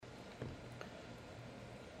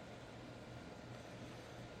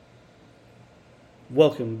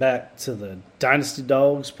Welcome back to the Dynasty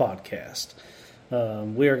Dogs podcast.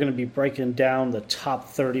 We are going to be breaking down the top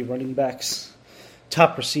 30 running backs,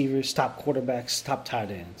 top receivers, top quarterbacks, top tight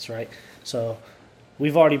ends, right? So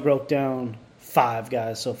we've already broke down 5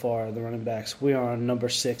 guys so far, the running backs. We are on number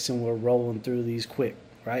 6, and we're rolling through these quick,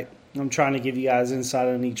 right? I'm trying to give you guys insight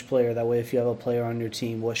on each player. That way, if you have a player on your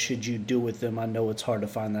team, what should you do with them? I know it's hard to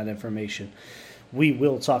find that information. We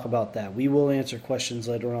will talk about that. We will answer questions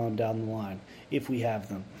later on down the line if we have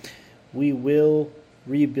them. We will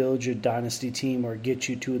rebuild your dynasty team or get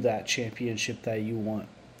you to that championship that you want.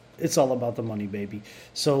 It's all about the money, baby.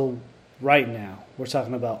 So right now, we're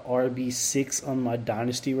talking about RB6 on my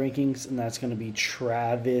dynasty rankings, and that's going to be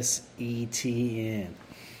Travis Etienne.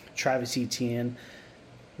 Travis Etienne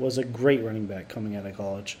was a great running back coming out of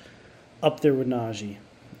college. Up there with Najee.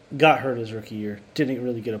 Got hurt his rookie year. Didn't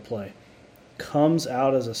really get a play. Comes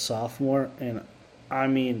out as a sophomore, and I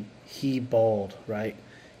mean, he balled, right?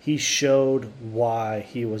 He showed why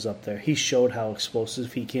he was up there. He showed how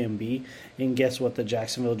explosive he can be, and guess what? The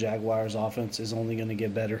Jacksonville Jaguars offense is only going to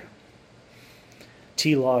get better.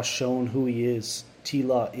 T-Law's shown who he is.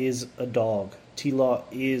 T-Law is a dog. T-Law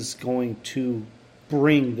is going to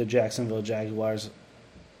bring the Jacksonville Jaguars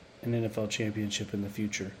an NFL championship in the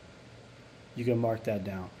future. You can mark that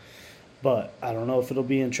down. But I don't know if it'll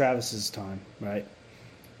be in Travis's time, right?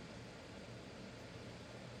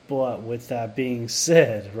 But with that being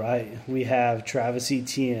said, right, we have Travis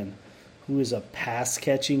Etienne, who is a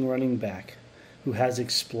pass-catching running back, who has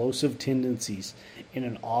explosive tendencies in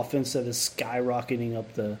an offense that is skyrocketing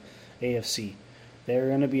up the AFC. They're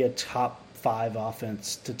going to be a top 5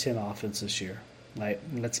 offense to 10 offense this year. Right?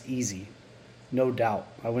 And that's easy. No doubt.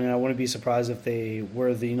 I wouldn't be surprised if they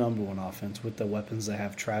were the number 1 offense with the weapons they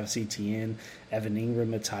have. Travis Etienne, Evan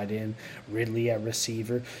Ingram at tight end, Ridley at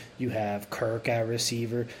receiver. You have Kirk at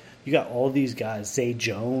receiver. You got all these guys. Zay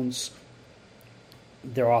Jones.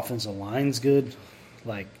 Their offensive line's good.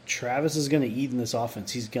 Like, Travis is going to eat in this offense.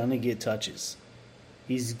 He's going to get touches.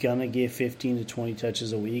 He's going to get 15 to 20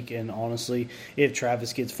 touches a week. And honestly, if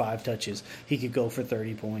Travis gets 5 touches, he could go for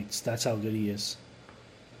 30 points. That's how good he is.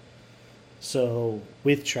 So,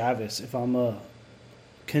 with Travis, if I'm a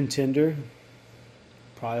contender,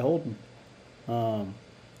 probably hold him.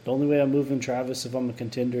 The only way I'm moving Travis if I'm a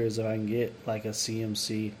contender is if I can get like a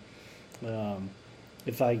CMC.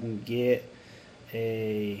 If I can get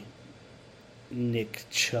a Nick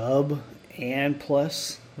Chubb and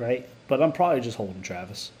plus, right? But I'm probably just holding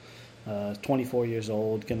Travis. 24 years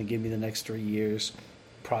old, going to give me the next 3 years.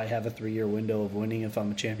 Probably have a 3-year window of winning if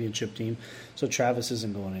I'm a championship team. So Travis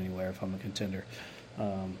isn't going anywhere if I'm a contender.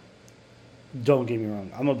 Don't get me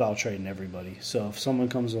wrong. I'm about trading everybody. So if someone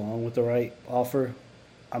comes along with the right offer,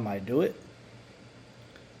 I might do it.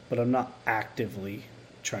 But I'm not actively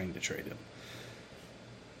trying to trade him.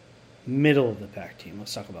 Middle of the pack team.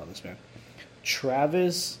 Let's talk about this, man.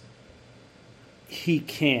 Travis, he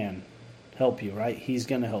can help you, right? He's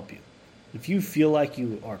going to help you. If you feel like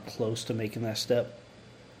you are close to making that step,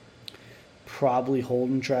 probably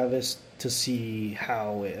holding Travis to see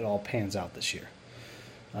how it all pans out this year.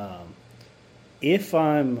 If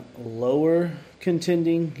I'm lower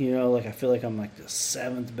contending, like I feel like I'm like the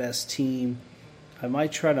 7th best team, I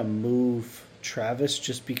might try to move Travis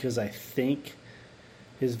just because I think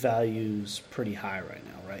his value's pretty high right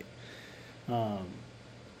now, right?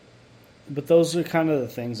 But those are kind of the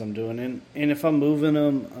things I'm doing. And if I'm moving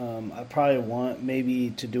them, I probably want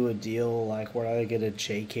maybe to do a deal like where I get a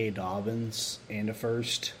J.K. Dobbins and a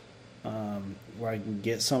first, where I can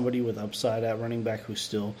get somebody with upside at running back who's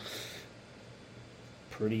still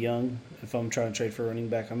pretty young if I'm trying to trade for a running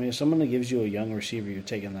back. I mean, if someone gives you a young receiver, you're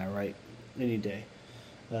taking that, right? Any day.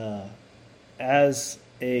 As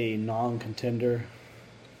a non-contender,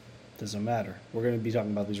 doesn't matter. We're going to be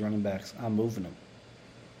talking about these running backs. I'm moving them.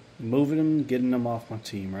 Moving them, getting them off my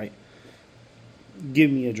team, right?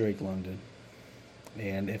 Give me a Drake London.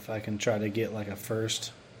 And if I can try to get like a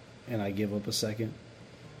first and I give up a second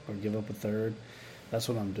or give up a third, that's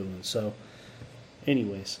what I'm doing. So,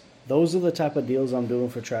 anyways, those are the type of deals I'm doing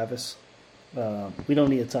for Travis. We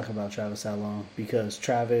don't need to talk about Travis that long because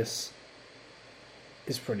Travis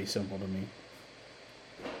is pretty simple to me.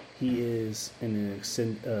 He is in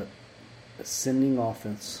an ascending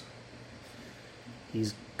offense.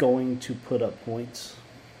 He's going to put up points.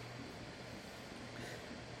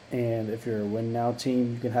 And if you're a win now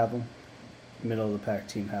team, you can have him. Middle of the pack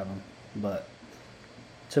team, have him. But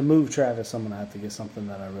to move Travis, I'm going to have to get something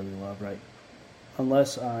that I really love, right?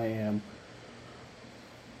 Unless I am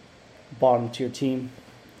bottom tier team,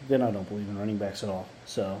 then I don't believe in running backs at all.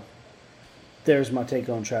 So there's my take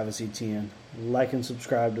on Travis Etienne. Like and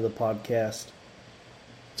subscribe to the podcast.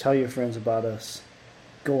 Tell your friends about us.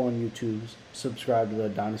 Go on YouTube. Subscribe to the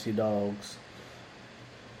Dynasty Dogs.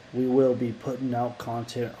 We will be putting out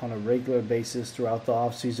content on a regular basis throughout the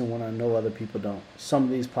offseason when I know other people don't. Some of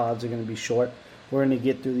these pods are going to be short. We're going to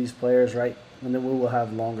get through these players, right? And then we will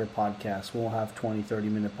have longer podcasts. We'll have 20,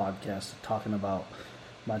 30-minute podcasts talking about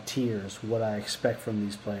my tiers, what I expect from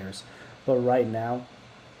these players. But right now,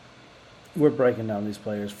 we're breaking down these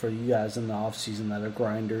players for you guys in the offseason that are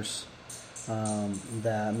grinders,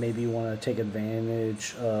 that maybe want to take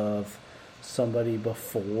advantage of somebody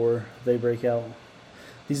before they break out.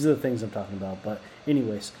 These are the things I'm talking about. But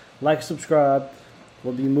anyways, like, subscribe.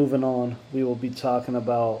 We'll be moving on. We will be talking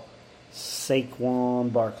about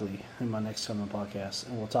Saquon Barkley in my next coming podcast,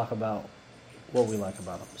 and we'll talk about what we like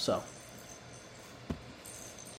about him. So